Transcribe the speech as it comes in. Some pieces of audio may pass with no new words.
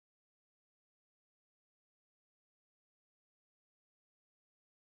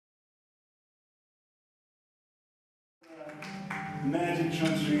Magic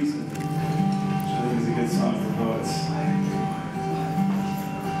Trumps Reason, which I think is a good song for poets.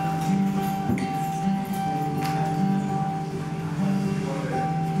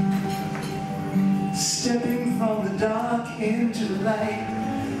 Stepping from the dark into the light,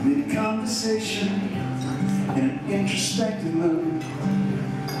 mid-conversation in an introspective mood,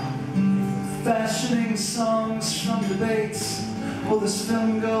 fashioning songs from debates. Will this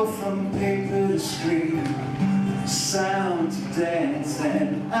film go from paper to screen, sound to dance?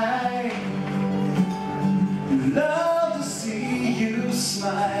 And I love to see you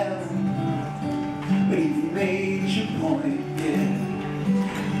smile when you've made your point, yeah.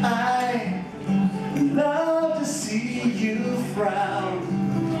 I love to see you frown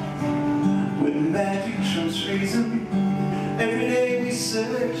when magic trumps reason. Every day we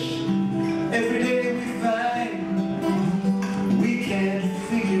search, every day we find, we can't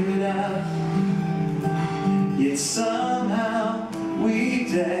figure it out, yet somehow we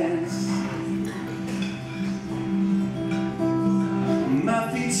dance.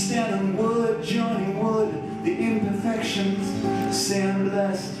 My feet stand on wood, joining wood, the imperfections say I'm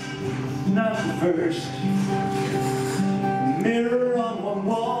blessed, not reversed. Mirror on one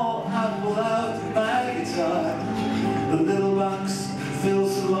wall, I pull out my guitar. The little box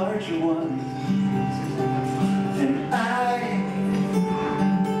fills the larger one, and I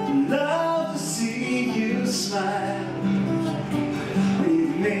love to see you smile when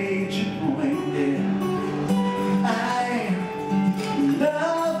you've made your point, yeah. I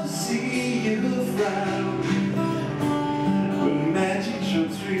love to see you frown when magic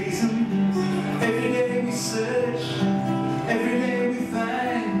trumps reason. Every day we search, every day we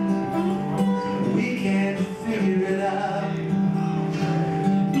find, we can't figure it out,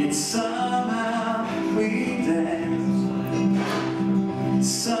 yet somehow we dance.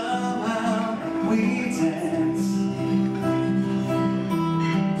 Somehow we dance.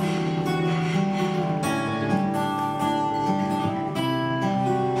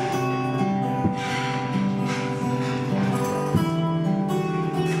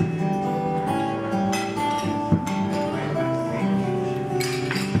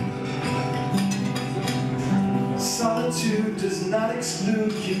 Solitude does not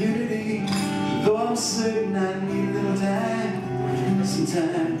exclude community, though I'm certain I need a little time, some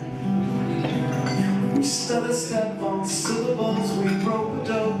time. We stutter step on syllables, we rope a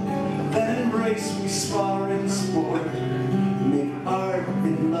dope, then embrace, we spar in sport, make art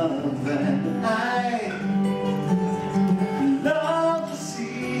in love. And I love to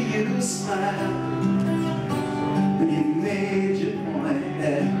see you smile when you made your point,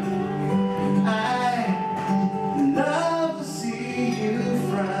 yeah. Love to see you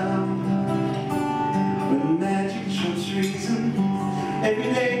frown when magic trumps reason.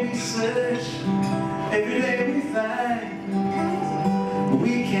 Every day we search, every day we find,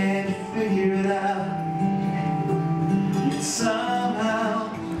 we can't figure it out, yet somehow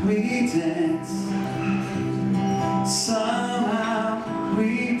we dance.